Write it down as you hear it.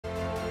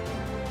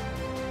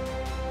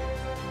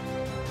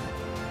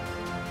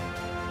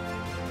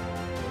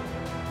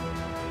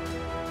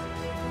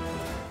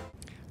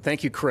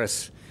Thank you,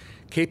 Chris.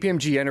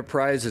 KPMG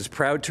Enterprise is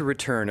proud to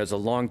return as a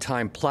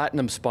longtime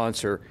platinum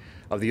sponsor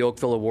of the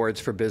Oakville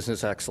Awards for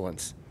Business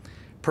Excellence.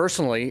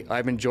 Personally,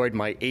 I've enjoyed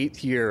my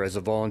 8th year as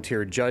a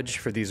volunteer judge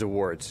for these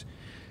awards.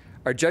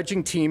 Our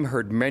judging team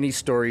heard many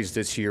stories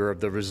this year of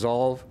the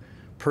resolve,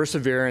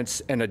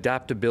 perseverance, and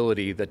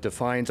adaptability that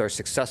defines our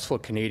successful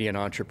Canadian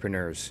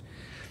entrepreneurs.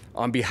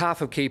 On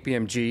behalf of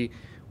KPMG,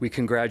 we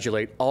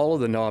congratulate all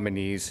of the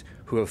nominees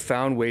who have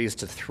found ways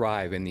to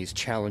thrive in these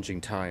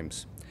challenging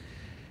times.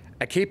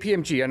 At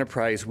KPMG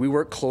Enterprise, we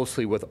work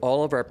closely with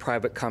all of our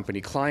private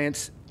company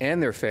clients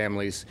and their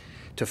families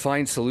to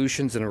find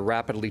solutions in a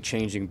rapidly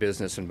changing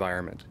business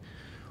environment.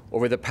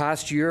 Over the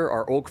past year,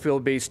 our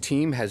Oakville-based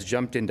team has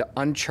jumped into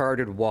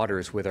uncharted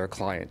waters with our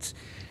clients,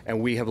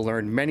 and we have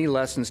learned many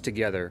lessons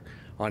together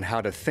on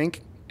how to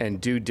think and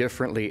do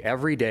differently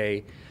every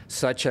day,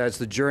 such as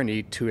the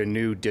journey to a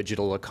new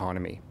digital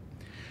economy.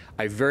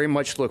 I very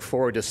much look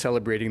forward to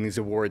celebrating these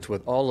awards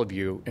with all of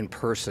you in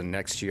person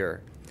next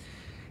year.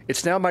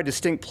 It's now my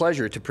distinct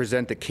pleasure to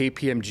present the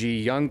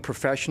KPMG Young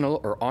Professional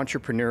or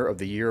Entrepreneur of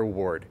the Year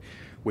Award,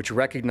 which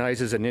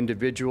recognizes an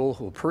individual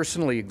who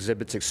personally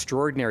exhibits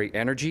extraordinary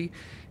energy,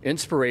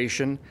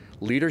 inspiration,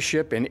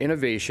 leadership, and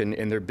innovation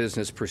in their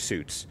business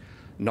pursuits.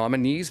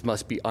 Nominees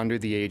must be under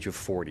the age of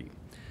 40.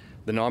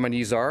 The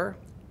nominees are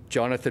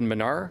Jonathan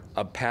Minnaar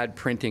of Pad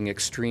Printing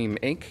Extreme,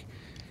 Inc.,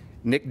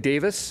 Nick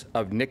Davis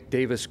of Nick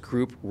Davis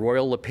Group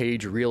Royal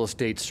LePage Real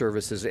Estate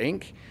Services,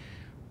 Inc.,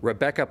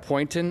 Rebecca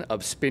Poynton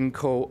of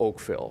Spinco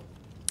Oakville.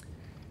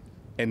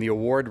 And the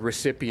award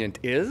recipient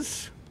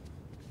is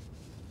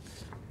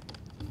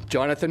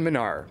Jonathan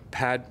Minnaar,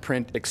 Pad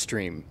Print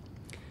Extreme.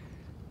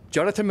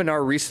 Jonathan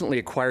Minnaar recently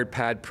acquired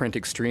Pad Print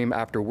Extreme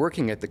after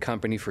working at the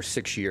company for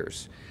 6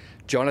 years.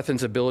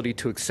 Jonathan's ability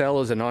to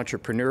excel as an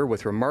entrepreneur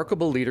with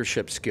remarkable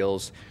leadership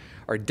skills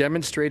are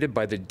demonstrated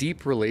by the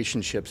deep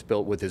relationships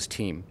built with his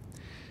team.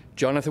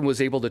 Jonathan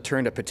was able to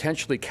turn a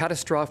potentially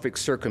catastrophic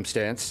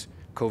circumstance,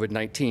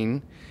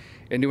 COVID-19,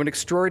 into an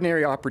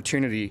extraordinary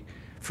opportunity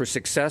for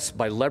success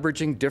by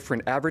leveraging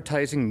different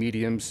advertising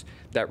mediums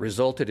that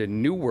resulted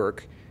in new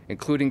work,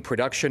 including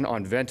production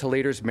on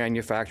ventilators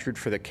manufactured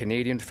for the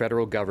Canadian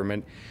federal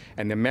government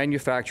and the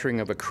manufacturing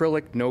of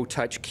acrylic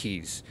no-touch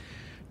keys.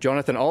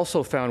 Jonathan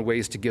also found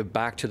ways to give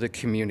back to the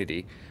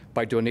community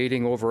by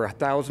donating over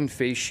 1,000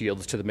 face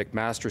shields to the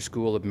McMaster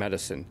School of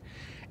Medicine,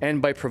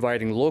 and by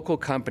providing local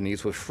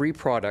companies with free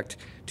product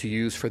to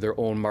use for their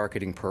own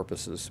marketing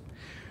purposes.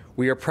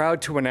 We are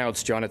proud to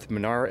announce Jonathan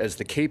Minnaar as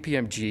the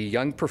KPMG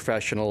Young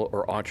Professional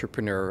or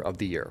Entrepreneur of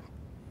the Year.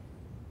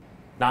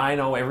 Now, I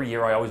know every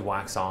year I always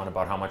wax on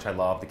about how much I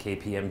love the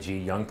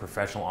KPMG Young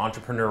Professional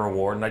Entrepreneur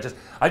Award, and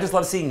I just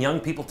love seeing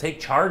young people take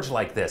charge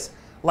like this,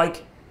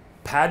 like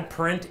Pad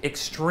Print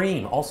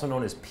Extreme, also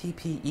known as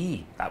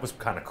PPE. That was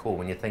kind of cool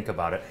when you think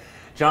about it.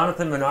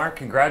 Jonathan Minnaar,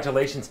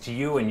 congratulations to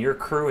you and your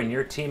crew and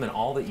your team and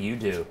all that you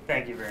do.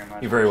 Thank you very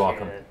much. You're very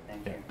welcome.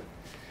 Thank you.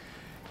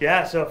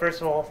 Yeah, so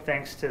first of all,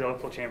 thanks to the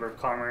Oakville Chamber of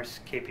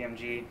Commerce,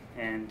 KPMG,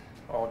 and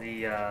all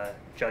the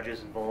judges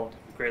involved.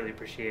 Greatly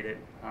appreciate it.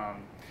 I'm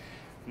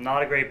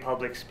not a great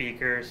public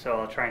speaker, so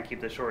I'll try and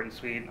keep this short and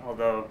sweet,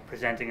 although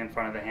presenting in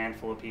front of a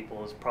handful of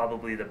people is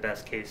probably the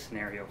best case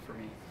scenario for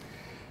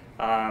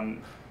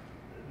me.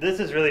 This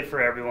is really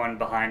for everyone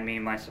behind me,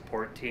 my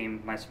support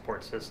team, my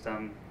support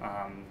system.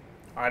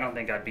 I don't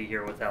think I'd be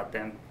here without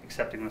them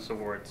accepting this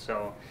award.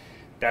 So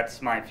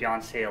that's my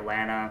fiance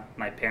Alana,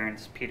 my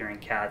parents Peter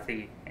and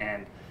Kathy,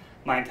 and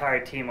my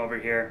entire team over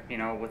here. You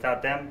know,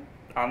 without them,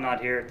 I'm not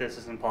here. This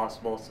is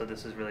impossible. So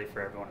this is really for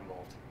everyone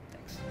involved.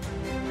 Thanks.